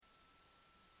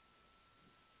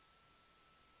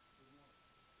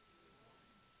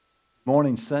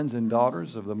Morning, sons and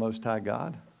daughters of the Most High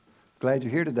God. Glad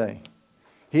you're here today.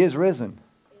 He is risen.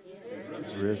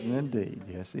 He's risen indeed.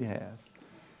 Yes, He has.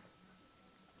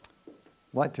 I'd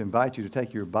like to invite you to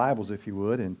take your Bibles, if you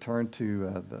would, and turn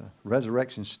to the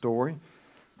resurrection story,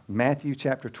 Matthew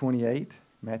chapter 28.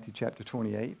 Matthew chapter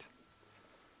 28.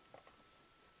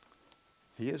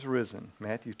 He is risen.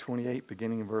 Matthew 28,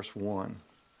 beginning in verse 1.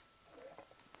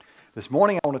 This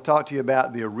morning I want to talk to you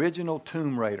about the original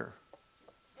Tomb Raider.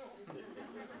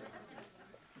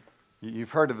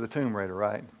 You've heard of the Tomb Raider,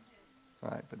 right?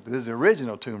 Right. But this is the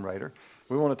original Tomb Raider.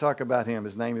 We want to talk about him.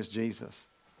 His name is Jesus.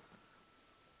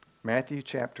 Matthew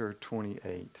chapter 28.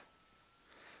 It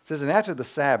says, and after the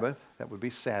Sabbath, that would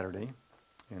be Saturday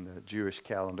in the Jewish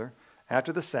calendar,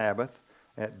 after the Sabbath,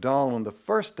 at dawn on the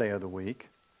first day of the week,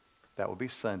 that would be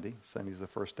Sunday. Sunday is the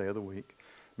first day of the week.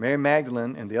 Mary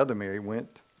Magdalene and the other Mary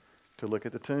went to look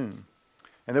at the tomb.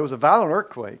 And there was a violent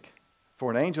earthquake, for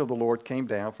an angel of the Lord came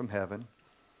down from heaven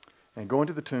and going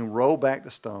to the tomb, rolled back the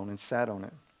stone and sat on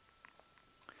it.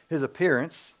 His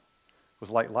appearance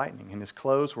was like lightning, and his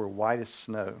clothes were white as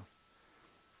snow.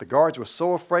 The guards were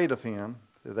so afraid of him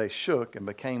that they shook and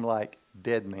became like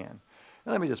dead men.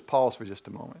 Now, let me just pause for just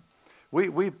a moment.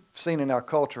 We've seen in our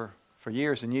culture for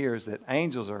years and years that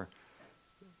angels are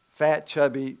fat,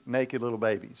 chubby, naked little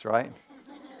babies, right?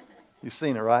 You've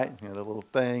seen it, right? You know, the little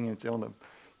thing, and it's on the,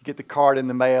 you get the card in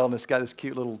the mail, and it's got this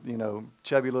cute little,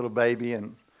 chubby little baby,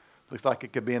 and looks like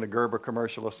it could be in a Gerber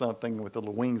commercial or something with the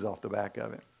little wings off the back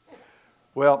of it.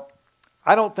 Well,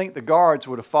 I don't think the guards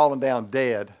would have fallen down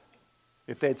dead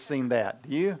if they'd seen that.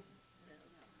 Do you?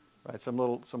 Right, some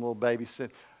little baby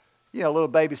little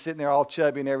baby sitting there all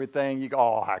chubby and everything. You go,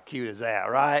 oh, how cute is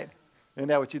that, right? Isn't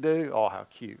that what you do? Oh, how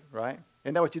cute, right?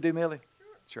 Isn't that what you do, Millie?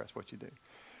 Sure, that's what you do.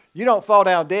 You don't fall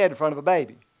down dead in front of a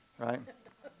baby, right?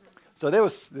 So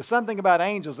there's something about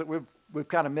angels that we've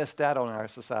kind of missed out on in our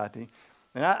society.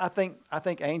 And I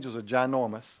think angels are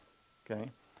ginormous,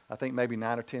 okay? I think maybe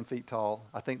 9 or 10 feet tall.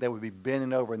 I think they would be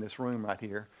bending over in this room right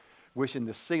here, wishing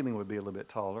the ceiling would be a little bit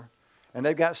taller. And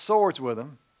they've got swords with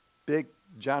them, big,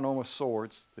 ginormous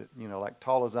swords that, like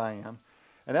tall as I am.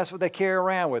 And that's what they carry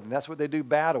around with, and that's what they do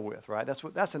battle with, right?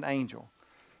 That's an angel.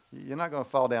 You're not going to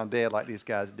fall down dead like these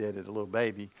guys did at a little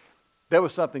baby. There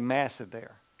was something massive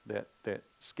there that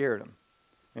scared them.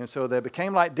 And so they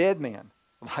became like dead men.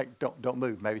 Like, don't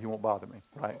move. Maybe he won't bother me,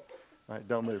 right? Right,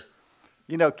 don't move.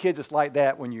 Kids, it's like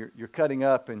that when you're cutting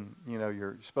up and,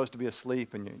 you're supposed to be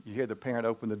asleep and you hear the parent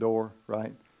open the door,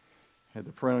 right? And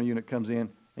the parental unit comes in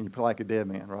and you play like a dead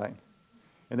man, right?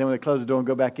 And then when they close the door and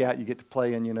go back out, you get to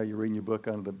play and, you're reading your book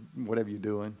under whatever you're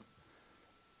doing.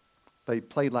 They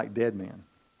played like dead men.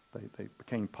 They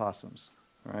became possums,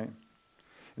 right?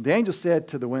 And the angel said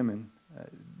to the women,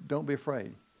 don't be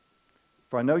afraid,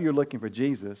 for I know you're looking for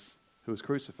Jesus, who was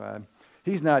crucified.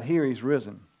 He's not here, he's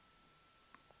risen.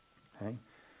 Okay?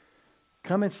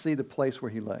 Come and see the place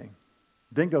where he lay.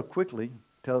 Then go quickly,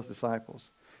 tell his disciples.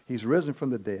 He's risen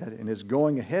from the dead and is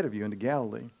going ahead of you into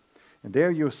Galilee. And there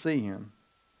you'll see him.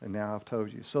 And now I've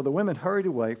told you. So the women hurried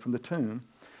away from the tomb,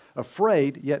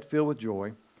 afraid yet filled with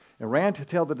joy, and ran to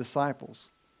tell the disciples.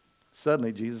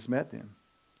 Suddenly Jesus met them.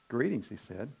 Greetings, he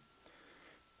said.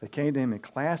 They came to him and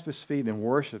clasped his feet and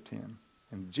worshipped him.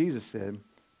 And Jesus said,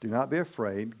 do not be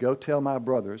afraid. Go tell my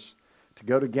brothers to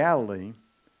go to Galilee,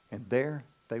 and there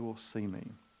they will see me.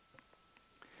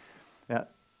 Now,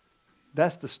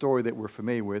 that's the story that we're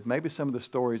familiar with. Maybe some of the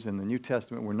stories in the New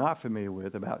Testament we're not familiar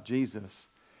with about Jesus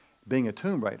being a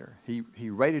tomb raider. He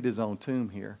raided his own tomb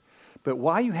here. But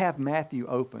while you have Matthew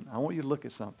open, I want you to look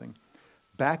at something.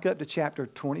 Back up to chapter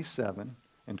 27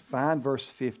 and find verse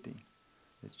 50.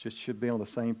 It just should be on the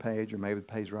same page or maybe the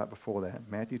page right before that.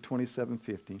 Matthew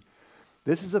 27:50.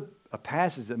 This is a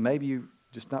passage that maybe you're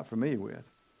just not familiar with.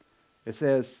 It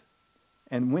says,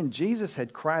 and when Jesus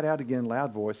had cried out again in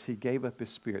loud voice, he gave up his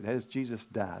spirit. That is, Jesus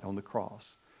died on the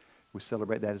cross. We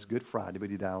celebrate that as Good Friday, but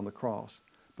he died on the cross.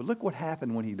 But look what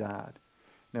happened when he died.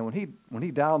 Now, when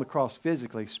he died on the cross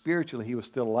physically, spiritually, he was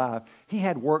still alive. He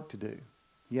had work to do.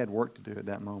 He had work to do at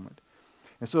that moment.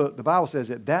 And so the Bible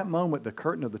says at that moment, the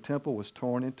curtain of the temple was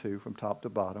torn in two from top to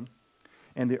bottom,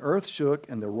 and the earth shook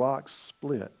and the rocks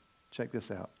split. Check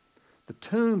this out. The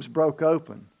tombs broke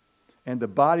open, and the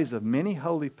bodies of many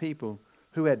holy people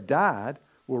who had died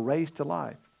were raised to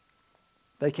life.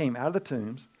 They came out of the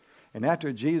tombs, and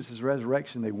after Jesus'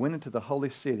 resurrection, they went into the holy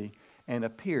city and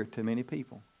appeared to many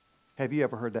people. Have you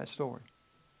ever heard that story?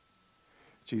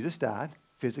 Jesus died,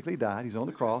 physically died. He's on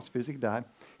the cross, physically died.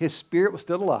 His spirit was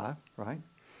still alive, right?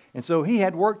 And so he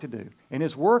had work to do. And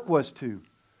his work was to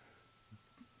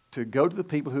go to the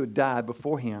people who had died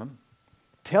before him,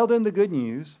 tell them the good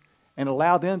news, and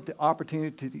allow them the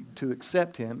opportunity to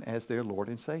accept him as their Lord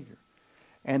and Savior.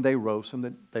 And they rose from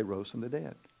the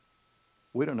dead.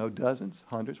 We don't know, dozens,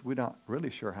 hundreds. We're not really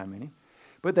sure how many.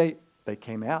 But they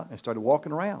came out and started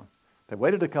walking around. They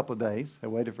waited a couple of days. They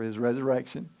waited for his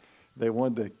resurrection. They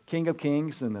wanted the King of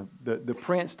Kings and the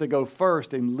Prince to go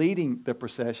first in leading the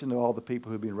procession of all the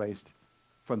people who'd been raised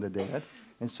from the dead.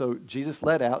 And so Jesus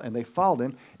led out, and they followed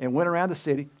him and went around the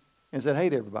city and said, hey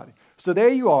to everybody. So there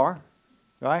you are,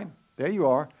 right? There you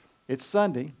are. It's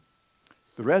Sunday.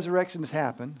 The resurrection has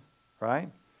happened, right?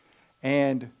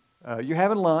 And you're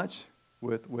having lunch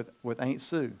with Aunt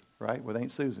Sue, right? With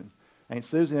Aunt Susan. Aunt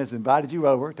Susan has invited you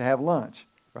over to have lunch,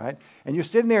 right? And you're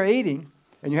sitting there eating,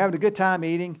 and you're having a good time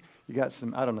eating. You got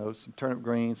some, I don't know, some turnip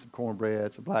greens, some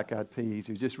cornbread, some black-eyed peas.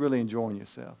 You're just really enjoying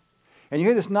yourself. And you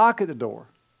hear this knock at the door,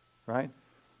 right?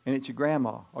 And it's your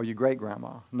grandma or your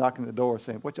great-grandma knocking at the door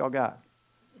saying, what y'all got?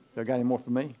 Y'all got any more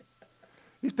for me?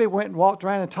 These people went and walked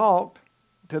around and talked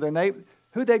to their neighbor.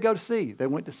 Who'd they go to see? They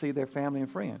went to see their family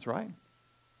and friends, right?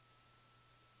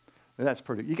 And that's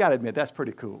pretty, you got to admit, that's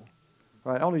pretty cool,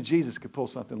 right? Only Jesus could pull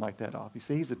something like that off. You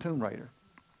see, he's a tomb raider.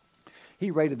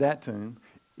 He raided that tomb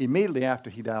immediately after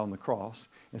he died on the cross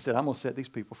and said, I'm going to set these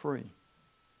people free.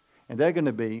 And they're going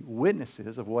to be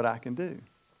witnesses of what I can do.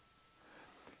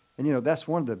 And, you know, that's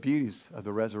one of the beauties of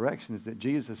the resurrection is that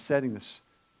Jesus is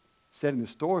setting the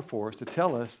story for us to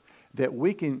tell us that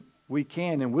we can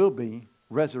and will be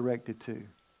resurrected too.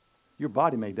 Your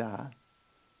body may die.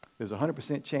 There's a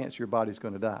 100% chance your body's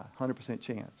going to die. 100%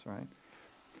 chance, right?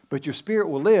 But your spirit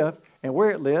will live, and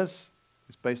where it lives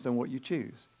is based on what you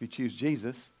choose. If you choose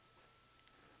Jesus,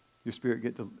 your spirit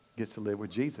gets to live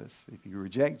with Jesus. If you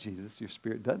reject Jesus, your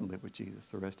spirit doesn't live with Jesus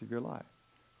the rest of your life,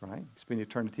 right? Spend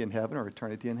eternity in heaven or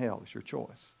eternity in hell. It's your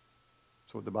choice.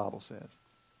 That's what the Bible says.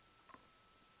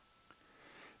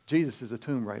 Jesus is a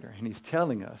tomb raider, and he's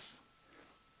telling us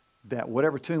that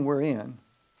whatever tomb we're in,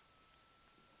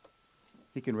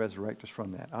 he can resurrect us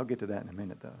from that. I'll get to that in a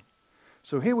minute, though.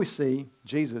 So here we see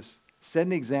Jesus setting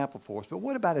the example for us. But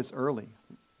what about his early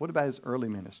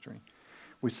ministry?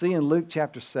 We see in Luke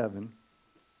chapter 7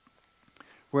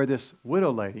 where this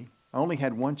widow lady only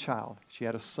had one child. She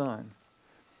had a son.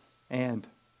 And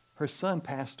her son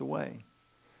passed away.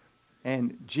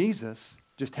 And Jesus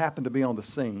just happened to be on the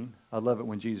scene. I love it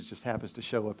when Jesus just happens to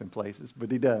show up in places,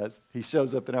 but he does. He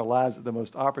shows up in our lives at the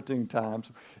most opportune times,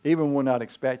 even when we're not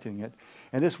expecting it.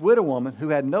 And this widow woman, who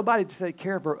had nobody to take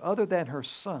care of her other than her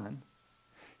son,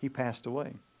 he passed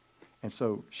away. And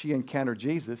so she encountered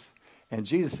Jesus, and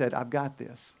Jesus said, I've got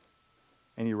this.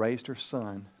 And he raised her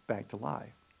son back to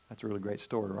life. That's a really great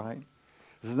story, right?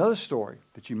 There's another story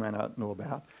that you might not know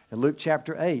about. In Luke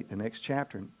chapter 8, the next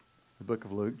chapter in the book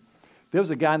of Luke, there was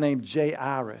a guy named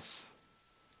Jairus.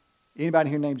 Anybody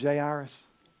here named Jairus?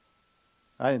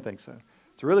 I didn't think so.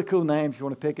 It's a really cool name. If you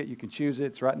want to pick it, you can choose it.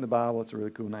 It's right in the Bible. It's a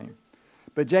really cool name.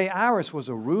 But Jairus was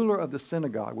a ruler of the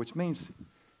synagogue, which means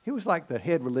he was like the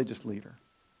head religious leader.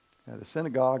 The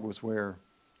synagogue was where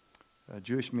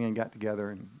Jewish men got together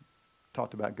and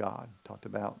talked about God, talked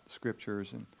about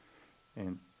scriptures,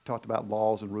 and talked about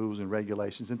laws and rules and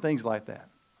regulations and things like that.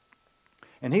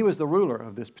 And he was the ruler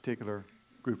of this particular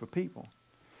group of people.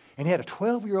 And he had a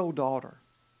 12-year-old daughter.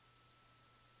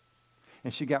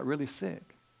 And she got really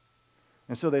sick.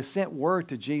 And so they sent word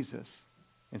to Jesus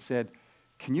and said,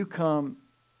 can you come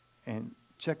and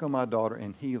check on my daughter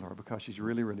and heal her because she's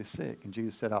really, really sick? And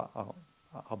Jesus said, I'll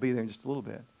be there in just a little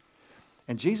bit.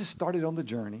 And Jesus started on the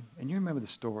journey. And you remember the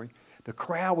story. The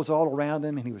crowd was all around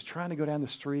him, and he was trying to go down the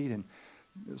street, and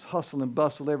it was hustle and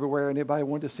bustle everywhere, and everybody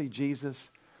wanted to see Jesus.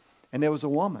 And there was a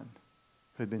woman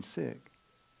who had been sick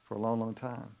for a long, long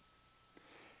time.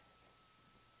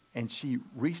 And she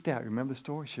reached out. Remember the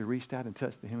story? She reached out and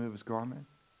touched the hem of his garment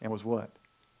and was what?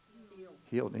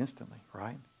 Healed instantly,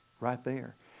 right? Right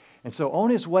there. And so on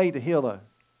his way to heal a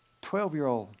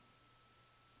 12-year-old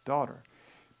daughter,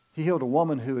 he healed a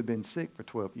woman who had been sick for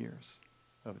 12 years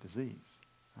of a disease,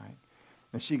 right?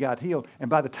 And she got healed. And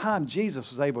by the time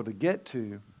Jesus was able to get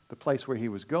to the place where he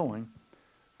was going,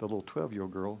 the little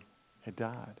 12-year-old girl had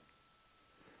died.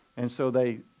 And so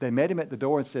they met him at the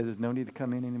door and said, there's no need to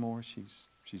come in anymore.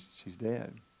 She's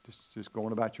dead. Just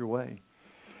going about your way.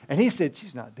 And he said,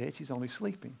 she's not dead. She's only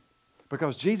sleeping.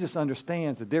 Because Jesus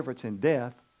understands the difference in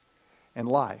death and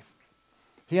life.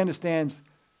 He understands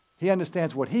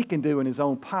what he can do in his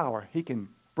own power. He can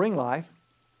bring life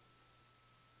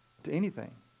to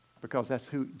anything because that's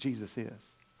who Jesus is,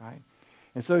 right?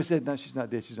 And so he said, no, she's not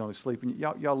dead. She's only sleeping.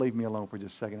 Y'all leave me alone for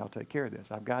just a second. I'll take care of this.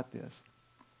 I've got this.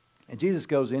 And Jesus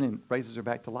goes in and raises her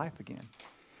back to life again.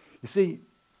 You see,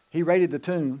 he raided the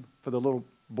tomb for the little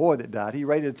boy that died. He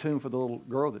raided a tomb for the little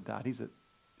girl that died.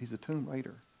 He's a tomb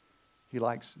raider. He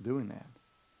likes doing that.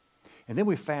 And then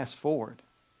we fast forward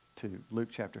to Luke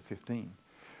chapter 15,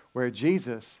 where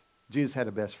Jesus had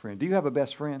a best friend. Do you have a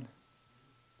best friend?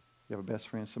 You have a best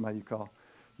friend, somebody you call?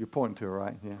 You're pointing to her,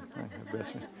 right? Yeah, right, her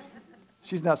best friend.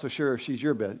 She's not so sure if she's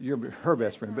her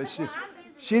best friend, but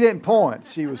she didn't point.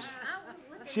 She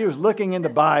was looking in the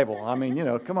Bible. I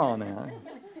mean, come on now.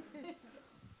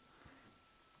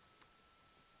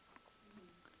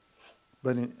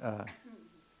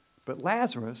 But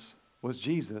Lazarus was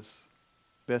Jesus'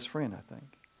 best friend, I think,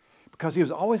 because he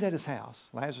was always at his house.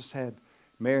 Lazarus had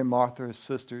Mary and Martha, his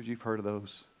sisters. You've heard of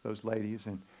those ladies,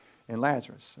 and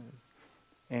Lazarus.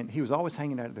 And he was always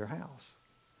hanging out at their house.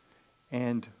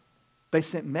 And they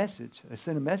sent a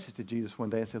message to Jesus one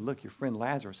day and said, look, your friend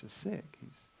Lazarus is sick.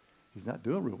 He's not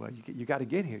doing real well. You got to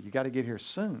get here. You got to get here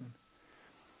soon.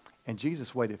 And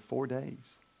Jesus waited 4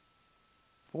 days.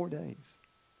 4 days.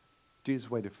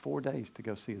 Jesus waited 4 days to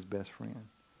go see his best friend.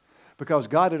 Because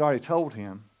God had already told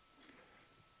him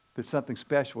that something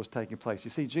special was taking place.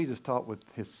 You see, Jesus talked with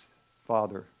his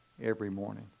Father every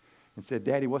morning and said,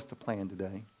 Daddy, what's the plan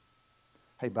today?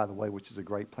 Hey, by the way, which is a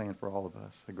great plan for all of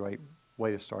us, a great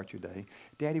way to start your day.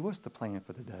 Daddy, what's the plan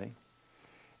for today?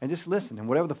 And just listen. And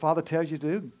whatever the Father tells you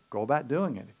to do, go about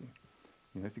doing it.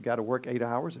 If you got to work 8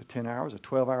 hours or 10 hours or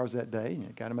 12 hours that day, and you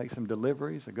got to make some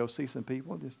deliveries or go see some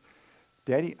people, just,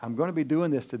 Daddy, I'm going to be doing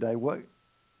this today. What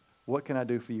can I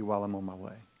do for you while I'm on my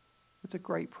way? It's a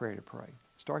great prayer to pray.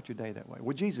 Start your day that way.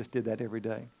 Well, Jesus did that every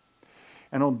day.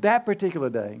 And on that particular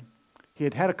day, he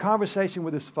had a conversation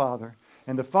with his Father,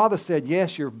 and the Father said,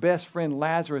 yes, your best friend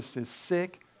Lazarus is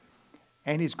sick,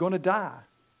 and he's going to die.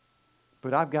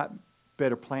 But I've got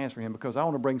better plans for him because I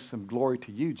want to bring some glory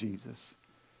to you, Jesus,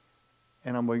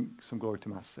 and I'm bringing some glory to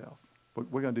myself.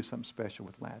 But we're going to do something special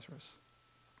with Lazarus.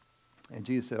 And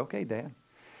Jesus said, okay, Dad.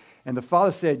 And the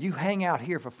Father said, you hang out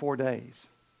here for 4 days.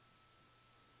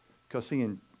 Because see,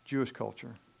 in Jewish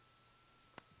culture,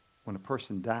 when a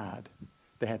person died,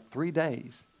 they had 3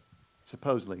 days,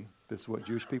 supposedly, this is what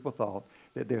Jewish people thought,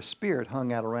 that their spirit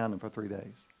hung out around them for 3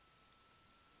 days.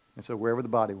 And so wherever the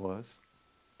body was,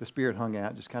 the spirit hung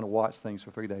out, just kind of watched things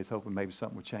for 3 days, hoping maybe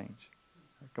something would change.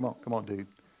 Come on, dude.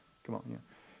 Come on,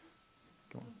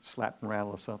 Come on, slap them around a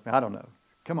little something. I don't know.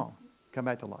 Come on, come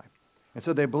back to life. And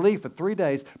so they believed for 3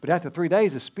 days, but after 3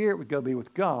 days, the spirit would go be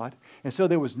with God. And so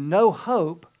there was no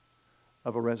hope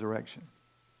of a resurrection.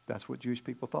 That's what Jewish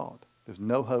people thought. There's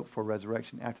no hope for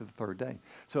resurrection after the 3rd day.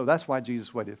 So that's why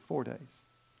Jesus waited 4 days.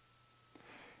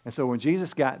 And so when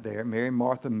Jesus got there, Mary and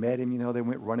Martha met him. They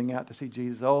went running out to see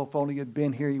Jesus. Oh, if only you'd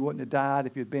been here, you wouldn't have died.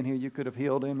 If you'd been here, you could have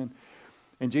healed him.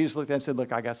 And Jesus looked at him and said,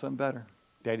 look, I got something better.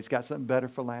 Daddy's got something better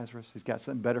for Lazarus. He's got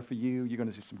something better for you. You're going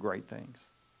to see some great things.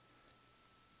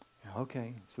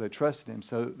 Okay, so they trusted him.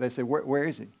 So they said, where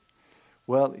is he?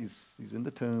 Well, he's in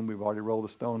the tomb. We've already rolled a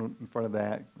stone in front of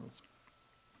that.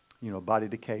 Body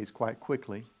decays quite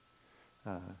quickly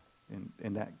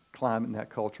in that climate, in that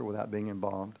culture, without being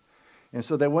embalmed. And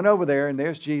so they went over there, and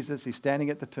there's Jesus. He's standing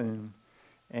at the tomb,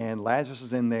 and Lazarus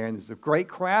is in there, and there's a great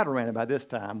crowd around him by this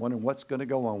time, wondering what's going to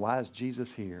go on. Why is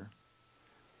Jesus here?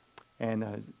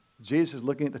 And Jesus is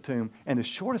looking at the tomb, and the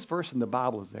shortest verse in the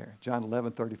Bible is there, John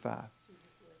 11:35.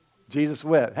 Jesus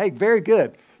wept. Hey, very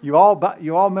good. You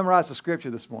all memorized the scripture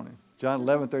this morning. John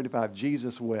 11:35.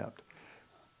 Jesus wept.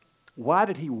 Why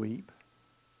did he weep?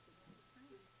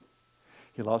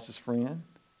 He lost his friend,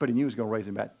 but he knew he was going to raise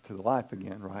him back to the life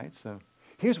again, right? So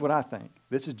here's what I think.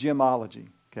 This is gemology.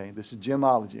 Okay, this is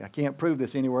gemology. I can't prove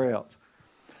this anywhere else.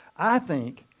 I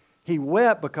think he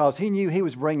wept because he knew he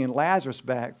was bringing Lazarus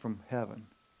back from heaven,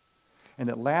 and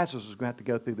that Lazarus was going to have to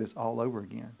go through this all over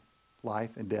again,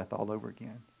 life and death all over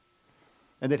again.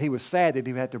 And that he was sad that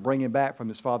he had to bring him back from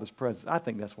his Father's presence. I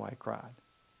think that's why he cried,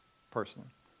 personally.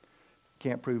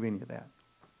 Can't prove any of that.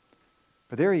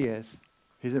 But there he is.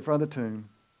 He's in front of the tomb.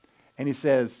 And he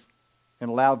says in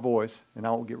a loud voice, and I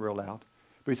won't get real loud,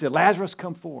 but he said, Lazarus,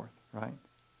 come forth, right?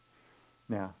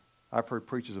 Now, I've heard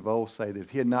preachers of old say that if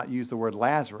he had not used the word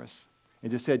Lazarus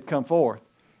and just said, come forth,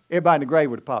 everybody in the grave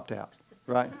would have popped out,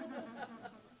 right?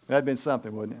 That'd been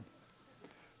something, wouldn't it?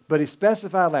 But he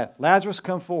specified Lazarus,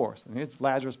 come forth. And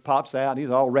Lazarus pops out. He's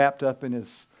all wrapped up in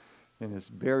his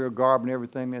burial garb and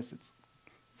everything.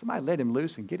 Somebody let him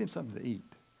loose and get him something to eat,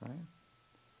 right?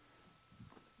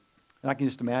 And I can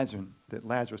just imagine that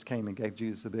Lazarus came and gave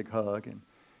Jesus a big hug,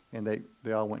 and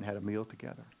they all went and had a meal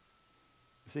together.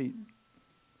 You see,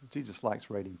 Jesus likes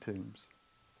raiding tombs.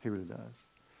 He really does.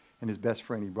 And his best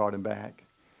friend, he brought him back,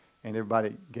 and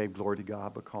everybody gave glory to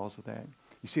God because of that.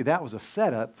 You see, that was a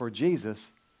setup for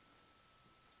Jesus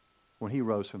when he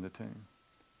rose from the tomb.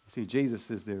 See, Jesus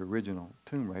is the original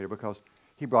tomb raider because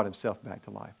he brought himself back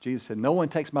to life. Jesus said, no one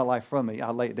takes my life from me.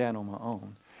 I lay it down on my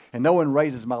own. And no one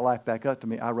raises my life back up to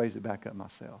me. I raise it back up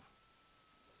myself.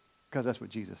 Because that's what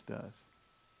Jesus does.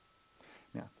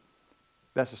 Now,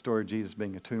 that's the story of Jesus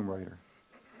being a tomb raider.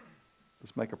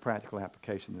 Let's make a practical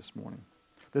application this morning.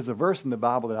 There's a verse in the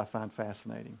Bible that I find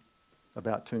fascinating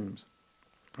about tombs.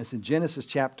 It's in Genesis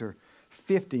chapter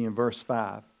 50 and verse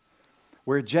 5,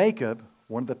 where Jacob,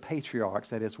 one of the patriarchs,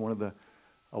 that is one of the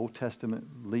Old Testament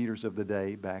leaders of the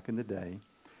day, back in the day,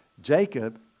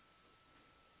 Jacob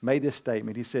made this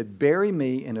statement. He said, bury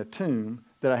me in a tomb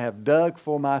that I have dug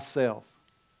for myself.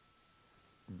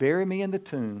 Bury me in the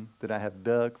tomb that I have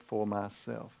dug for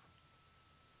myself.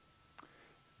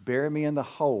 Bury me in the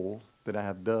hole that I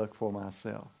have dug for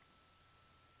myself.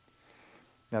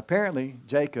 Now, apparently,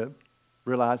 Jacob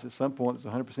realized at some point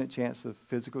there's a 100% chance of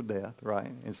physical death,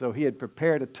 right? And so he had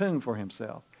prepared a tomb for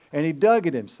himself. And he dug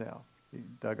it himself. He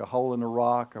dug a hole in the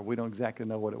rock, or we don't exactly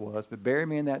know what it was, but bury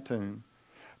me in that tomb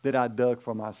that I dug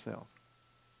for myself.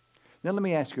 Now, let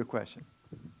me ask you a question.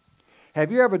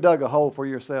 Have you ever dug a hole for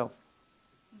yourself?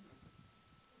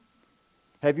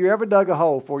 Have you ever dug a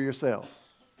hole for yourself?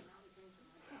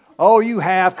 Oh, you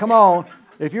have. Come on.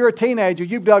 If you're a teenager,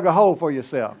 you've dug a hole for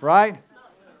yourself, right?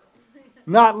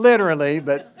 Not literally,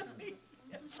 but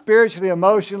spiritually,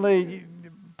 emotionally,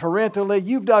 parentally,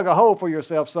 you've dug a hole for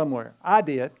yourself somewhere. I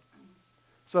did.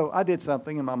 So I did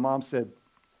something, and my mom said,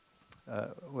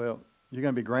 well, you're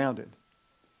going to be grounded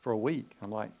for a week.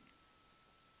 I'm like,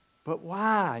 but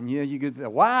why? And you get,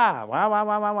 why?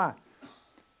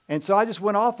 And so I just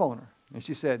went off on her. And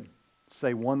she said,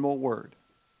 say one more word.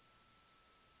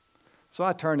 So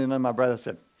I turned in on my brother and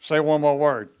said, say one more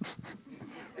word.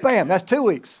 Bam, that's 2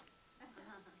 weeks.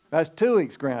 That's 2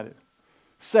 weeks grounded.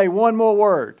 Say one more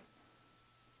word.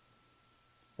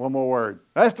 One more word.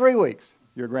 That's 3 weeks.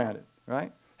 You're grounded,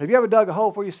 right? Have you ever dug a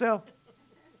hole for yourself?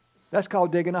 That's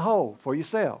called digging a hole for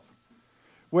yourself.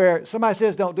 Where somebody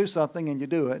says don't do something and you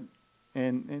do it,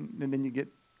 and then you get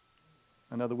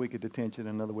another week of detention,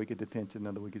 another week of detention,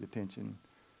 another week of detention,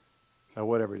 or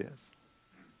whatever it is.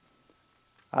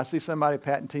 I see somebody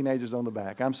patting teenagers on the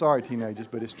back. I'm sorry, teenagers,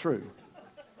 but it's true.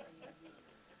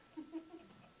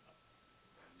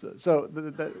 So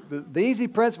the easy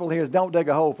principle here is don't dig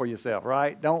a hole for yourself,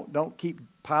 right? Don't keep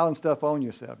piling stuff on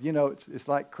yourself. You know, it's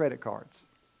like credit cards.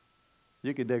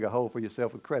 You could dig a hole for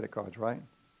yourself with credit cards, right?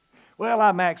 Well,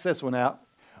 I maxed this one out.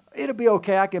 It'll be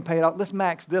okay. I can pay it off. Let's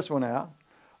max this one out.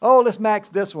 Oh, let's max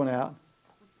this one out.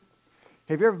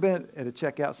 Have you ever been at a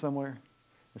checkout somewhere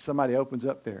and somebody opens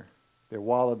up their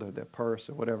wallet or their purse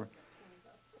or whatever?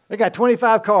 They got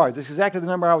 25 cards. This is exactly the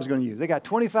number I was going to use. They got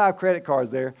 25 credit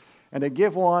cards there, and they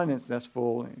give one, and that's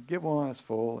full, and give one, that's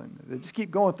full, and they just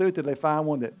keep going through till they find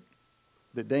one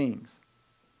that dings.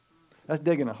 That's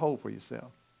digging a hole for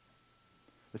yourself.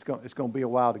 It's going to be a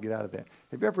while to get out of that.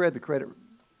 Have you ever read the credit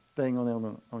thing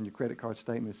on your credit card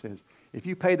statement? It says, if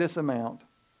you pay this amount,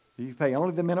 if you pay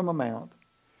only the minimum amount,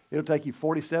 it'll take you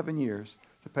 47 years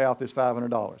to pay off this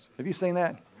 $500. Have you seen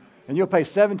that? And you'll pay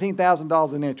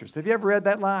 $17,000 in interest. Have you ever read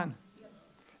that line?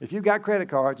 If you've got credit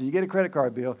cards and you get a credit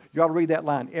card bill, you ought to read that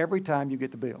line every time you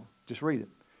get the bill. Just read it.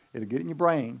 It'll get in your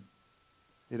brain.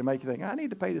 It'll make you think, I need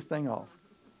to pay this thing off.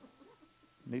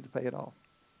 I need to pay it off.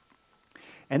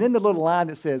 And then the little line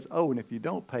that says, oh, and if you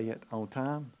don't pay it on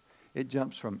time, it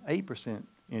jumps from 8%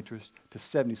 interest to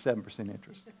 77%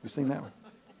 interest. You seen that one?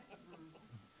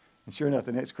 And sure enough,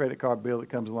 the next credit card bill that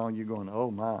comes along, you're going, oh,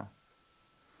 my.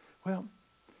 Well,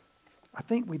 I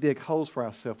think we dig holes for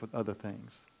ourselves with other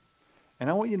things. And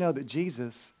I want you to know that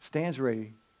Jesus stands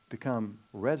ready to come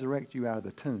resurrect you out of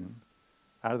the tomb,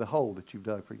 out of the hole that you've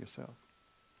dug for yourself.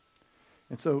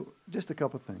 And so, just a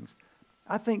couple of things.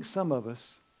 I think some of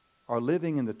us are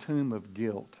living in the tomb of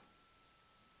guilt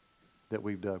that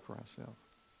we've dug for ourselves.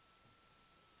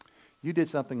 You did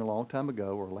something a long time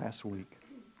ago or last week,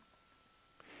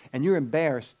 and you're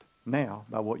embarrassed now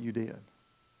by what you did.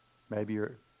 Maybe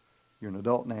you're an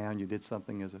adult now and you did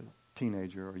something as a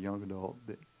teenager or a young adult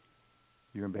that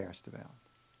you're embarrassed about.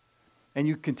 And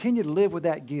you continue to live with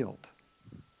that guilt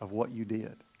of what you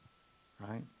did,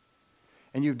 right?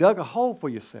 And you've dug a hole for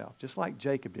yourself, just like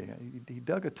Jacob did. He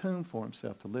dug a tomb for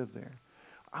himself to live there.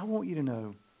 I want you to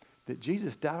know that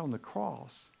Jesus died on the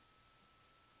cross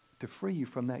to free you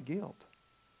from that guilt.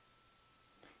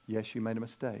 Yes, you made a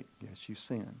mistake. Yes, you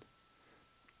sinned.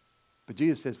 But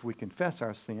Jesus says if we confess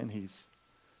our sin, he's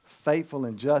faithful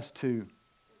and just to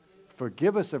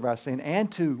forgive us of our sin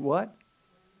and to what?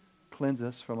 Cleanse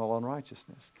us from all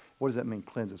unrighteousness. What does that mean,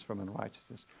 cleanse us from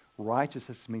unrighteousness?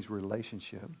 Righteousness means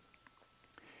relationship.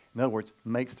 In other words,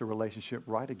 makes the relationship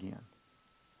right again.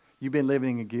 You've been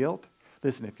living in guilt.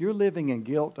 Listen, if you're living in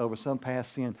guilt over some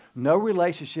past sin, no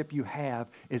relationship you have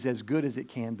is as good as it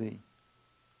can be.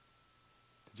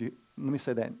 Let me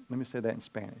say that in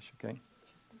Spanish, okay?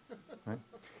 Right?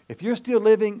 If you're still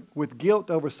living with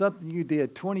guilt over something you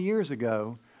did 20 years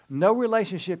ago, no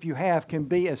relationship you have can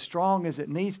be as strong as it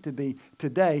needs to be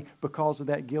today because of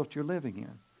that guilt you're living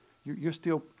in. You're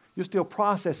still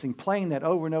processing, playing that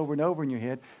over and over and over in your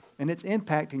head, and it's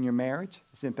impacting your marriage.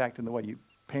 It's impacting the way you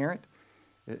parent.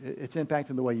 It's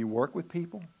impacting the way you work with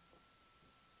people.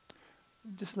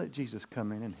 Just let Jesus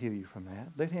come in and heal you from that.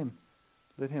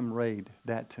 Let him raid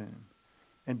that tomb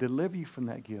and deliver you from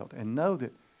that guilt, and know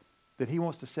that he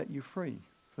wants to set you free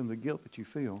from the guilt that you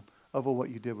feel over what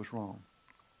you did was wrong.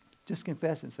 Just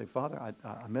confess it and say, Father,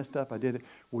 I messed up. I did it.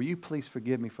 Will you please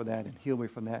forgive me for that and heal me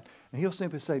from that? And he'll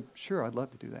simply say, sure, I'd love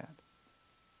to do that.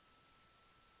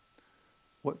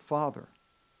 What father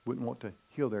wouldn't want to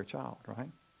heal their child, right?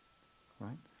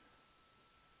 Right?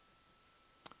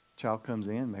 Child comes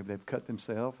in, maybe they've cut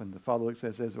themselves, and the father looks at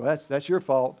it and says, well, that's your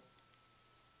fault.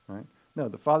 Right? No,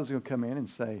 the father's going to come in and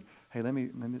say, hey, let me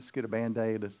just get a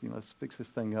Band-Aid. Let's fix this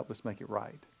thing up. Let's make it right.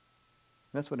 And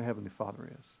that's what a Heavenly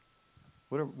Father is.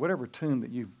 Whatever tomb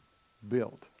that you've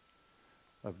built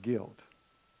of guilt,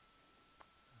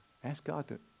 ask God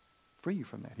to free you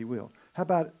from that. He will. How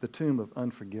about the tomb of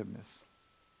unforgiveness?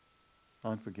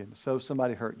 Unforgiveness. So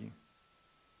somebody hurt you.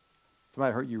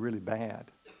 Somebody hurt you really bad.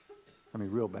 I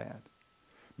mean, real bad.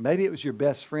 Maybe it was your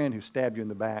best friend who stabbed you in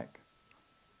the back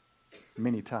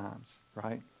many times,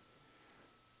 right?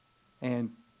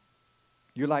 And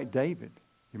you're like David.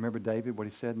 You remember David, what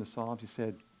he said in the Psalms? He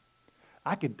said,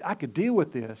 I could deal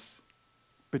with this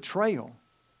betrayal,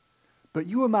 but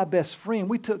you were my best friend.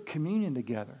 We took communion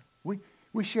together.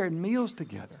 We shared meals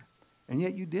together, and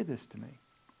yet you did this to me.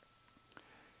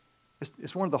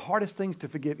 It's one of the hardest things to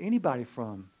forgive anybody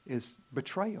from is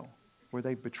betrayal, where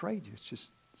they betrayed you.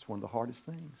 It's one of the hardest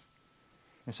things.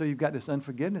 And so you've got this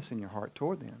unforgiveness in your heart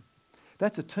toward them.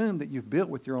 That's a tomb that you've built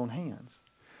with your own hands.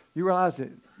 You realize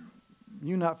that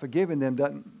you not forgiving them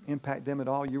doesn't impact them at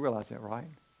all. You realize that, right?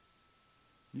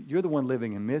 You're the one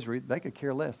living in misery. They could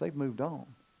care less. They've moved on.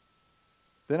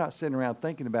 They're not sitting around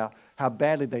thinking about how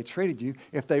badly they treated you.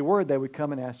 If they were, they would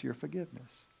come and ask your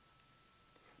forgiveness.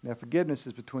 Now, forgiveness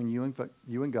is between you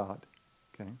and God.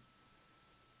 Okay?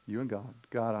 You and God.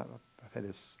 God, I've had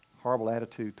this horrible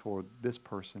attitude toward this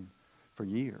person for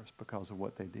years because of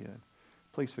what they did.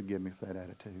 Please forgive me for that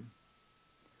attitude.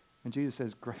 And Jesus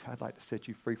says, great, I'd like to set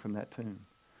you free from that tomb.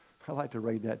 I'd like to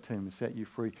raid that tomb and set you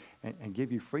free and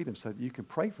give you freedom so that you can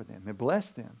pray for them and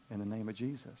bless them in the name of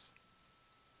Jesus.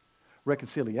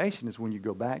 Reconciliation is when you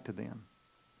go back to them.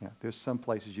 Now, there's some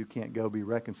places you can't go be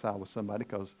reconciled with somebody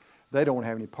because they don't want to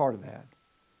have any part of that.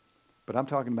 But I'm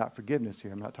talking about forgiveness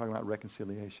here. I'm not talking about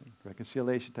reconciliation.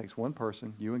 Reconciliation takes one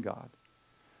person, you and God.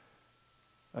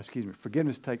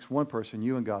 Forgiveness takes one person,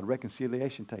 you and God.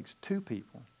 Reconciliation takes two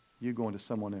people, you going to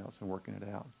someone else and working it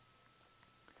out.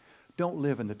 Don't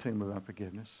live in the tomb of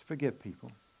unforgiveness. Forgive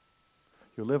people.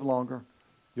 You'll live longer.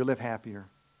 You'll live happier.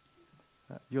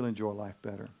 You'll enjoy life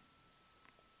better.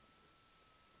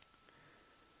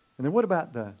 And then what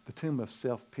about the tomb of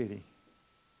self-pity?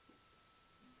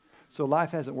 So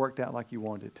life hasn't worked out like you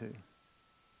wanted it to.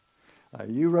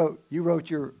 You wrote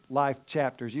your life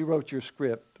chapters. You wrote your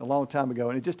script a long time ago,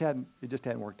 and it just hadn't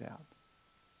worked out.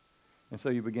 And so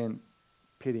you begin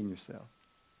pitying yourself.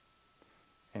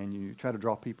 And you try to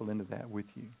draw people into that with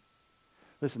you.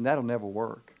 Listen, that'll never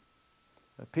work.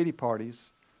 Pity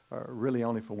parties are really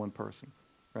only for one person,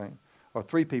 right? Or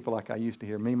three people like I used to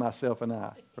hear, me, myself, and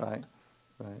I, right?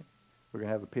 Right? We're going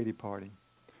to have a pity party.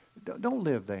 Don't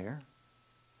live there.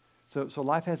 So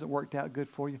life hasn't worked out good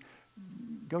for you.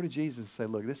 Go to Jesus and say,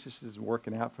 look, this just isn't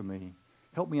working out for me.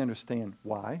 Help me understand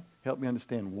why. Help me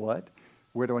understand what.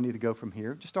 Where do I need to go from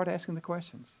here? Just start asking the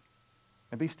questions.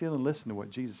 And be still and listen to what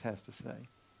Jesus has to say.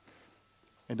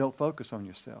 And don't focus on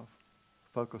yourself.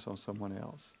 Focus on someone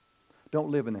else. Don't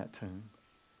live in that tomb.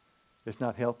 It's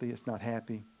not healthy. It's not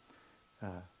happy.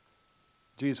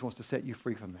 Jesus wants to set you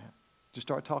free from that. Just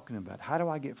start talking about it. How do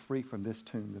I get free from this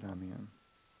tomb that I'm in?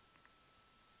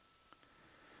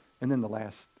 And then the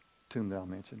last tomb that I'll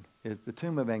mention is the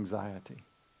tomb of anxiety,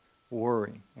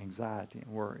 worry, anxiety,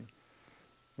 and worry.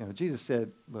 You know, Jesus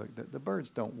said, look, the birds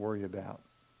don't worry about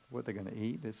what they're going to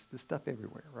eat. There's stuff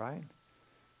everywhere, right?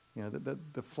 You know,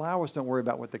 the flowers don't worry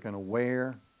about what they're going to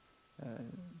wear.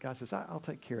 God says, I'll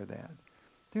take care of that.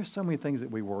 There's so many things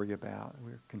that we worry about.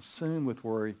 We're consumed with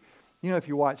worry. You know, if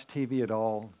you watch TV at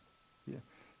all,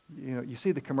 you know, you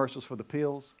see the commercials for the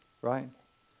pills, right?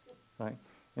 Right?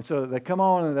 And so they come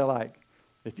on and they're like,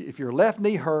 If your left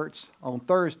knee hurts on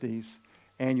Thursdays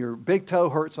and your big toe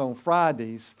hurts on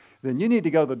Fridays, then you need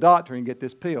to go to the doctor and get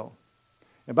this pill.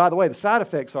 And by the way, the side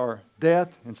effects are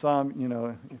death and some,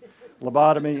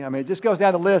 lobotomy. I mean, it just goes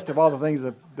down the list of all the things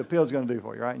that the pill's going to do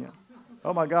for you, right? Yeah.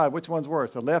 Oh, my God, which one's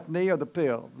worse, the left knee or the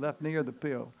pill? Left knee or the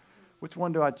pill? Which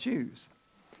one do I choose?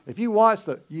 If you watch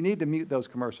you need to mute those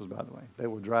commercials, by the way. They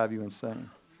will drive you insane.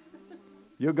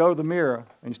 You'll go to the mirror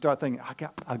and you start thinking,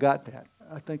 I got that.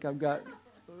 I think I've got,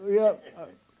 yep.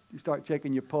 You start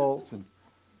checking your pulse, and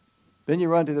then you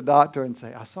run to the doctor and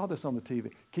say, I saw this on the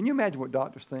TV. Can you imagine what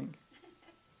doctors think?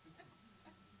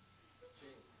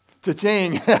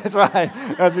 Cha-ching. That's right.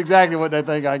 That's exactly what they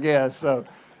think, I guess. So,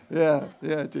 yeah,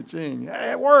 cha-ching.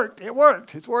 It worked.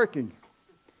 It's working.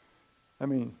 I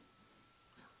mean,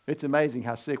 it's amazing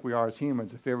how sick we are as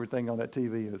humans if everything on that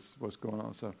TV is what's going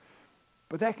on. So,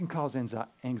 but that can cause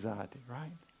anxiety,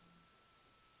 right?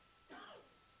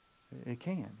 It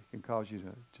can. It can cause you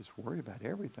to just worry about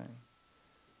everything.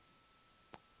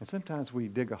 And sometimes we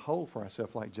dig a hole for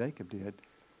ourselves like Jacob did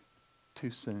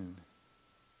too soon.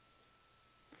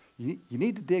 You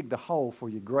need to dig the hole for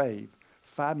your grave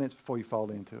 5 minutes before you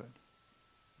fall into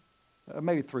it.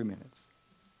 Maybe 3 minutes.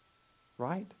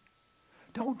 Right?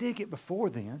 Don't dig it before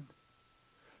then.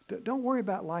 Don't worry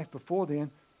about life before then.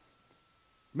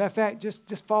 Matter of fact,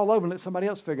 just fall over and let somebody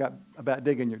else figure out about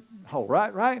digging your hole.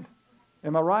 Right?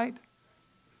 Am I right?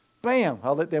 Bam!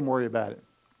 I'll let them worry about it.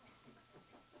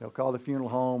 They'll call the funeral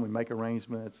home and make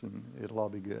arrangements, and it'll all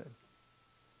be good.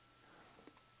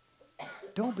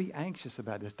 Don't be anxious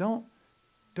about this. Don't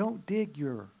dig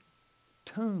your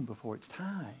tomb before it's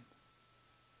time.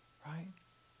 Right?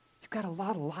 You've got a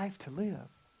lot of life to live.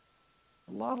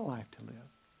 A lot of life to live.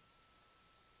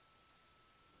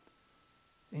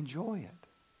 Enjoy it.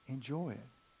 Enjoy it.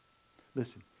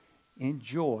 Listen,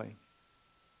 enjoy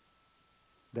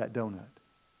that donut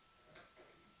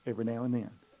every now and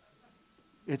then.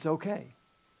 It's okay.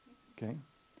 Okay?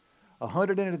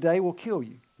 100 in a day will kill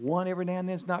you. One every now and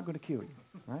then is not going to kill you.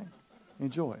 Right?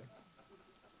 Enjoy it.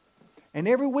 And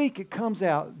every week it comes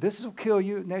out, this will kill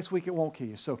you, next week it won't kill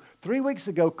you. So 3 weeks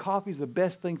ago, coffee is the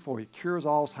best thing for you. Cures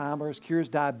Alzheimer's, cures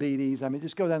diabetes. I mean,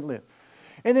 just go down the list.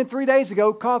 And then 3 days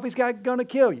ago, coffee's going to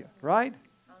kill you, right?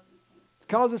 It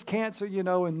causes cancer,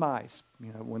 in mice,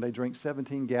 when they drink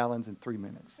 17 gallons in 3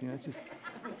 minutes. It's just,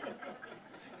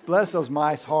 bless those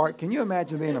mice' heart. Can you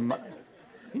imagine being a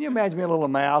little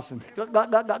mouse and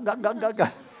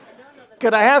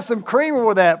could I have some creamer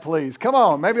with that, please? Come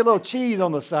on, maybe a little cheese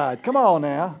on the side. Come on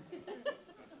now.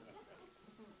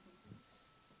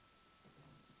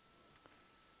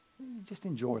 Just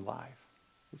enjoy life.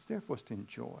 It's there for us to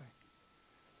enjoy.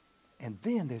 And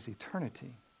then there's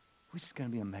eternity, which is going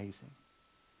to be amazing.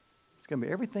 It's going to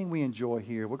be everything we enjoy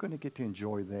here, we're going to get to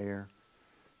enjoy there.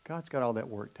 God's got all that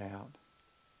worked out.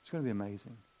 It's going to be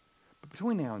amazing. But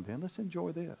between now and then, let's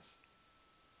enjoy this.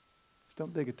 Just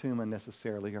don't dig a tomb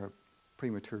unnecessarily or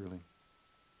prematurely.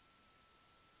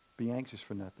 Be anxious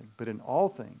for nothing. But in all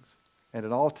things and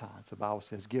at all times, the Bible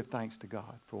says, give thanks to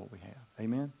God for what we have.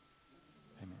 Amen?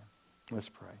 Amen. Let's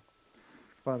pray.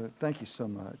 Father, thank you so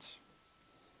much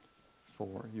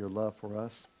for your love for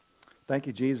us. Thank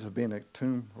you, Jesus, for being a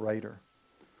tomb raider.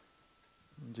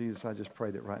 Jesus, I just pray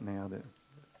that right now that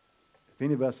if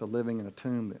any of us are living in a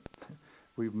tomb that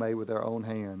we've made with our own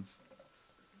hands,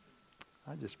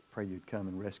 I just pray you'd come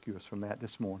and rescue us from that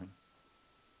this morning.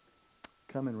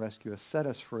 Come and rescue us. Set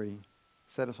us free.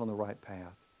 Set us on the right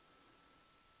path.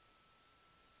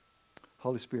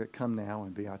 Holy Spirit, come now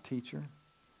and be our teacher.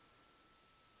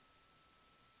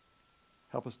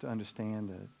 Help us to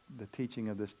understand the teaching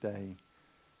of this day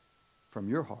from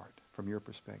your heart, from your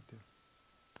perspective.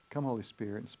 Come, Holy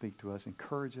Spirit, and speak to us.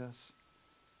 Encourage us.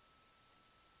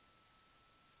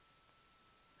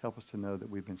 Help us to know that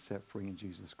we've been set free in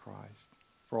Jesus Christ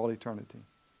for all eternity.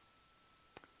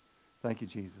 Thank you,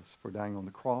 Jesus, for dying on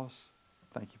the cross.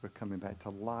 Thank you for coming back to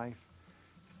life.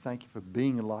 Thank you for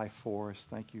being life for us.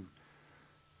 Thank you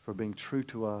for being true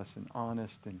to us and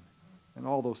honest and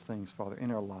all those things, Father,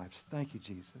 in our lives. Thank you,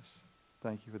 Jesus.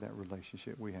 Thank you for that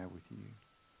relationship we have with you.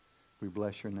 We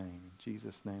bless your name. In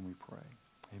Jesus' name we pray.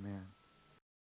 Amen.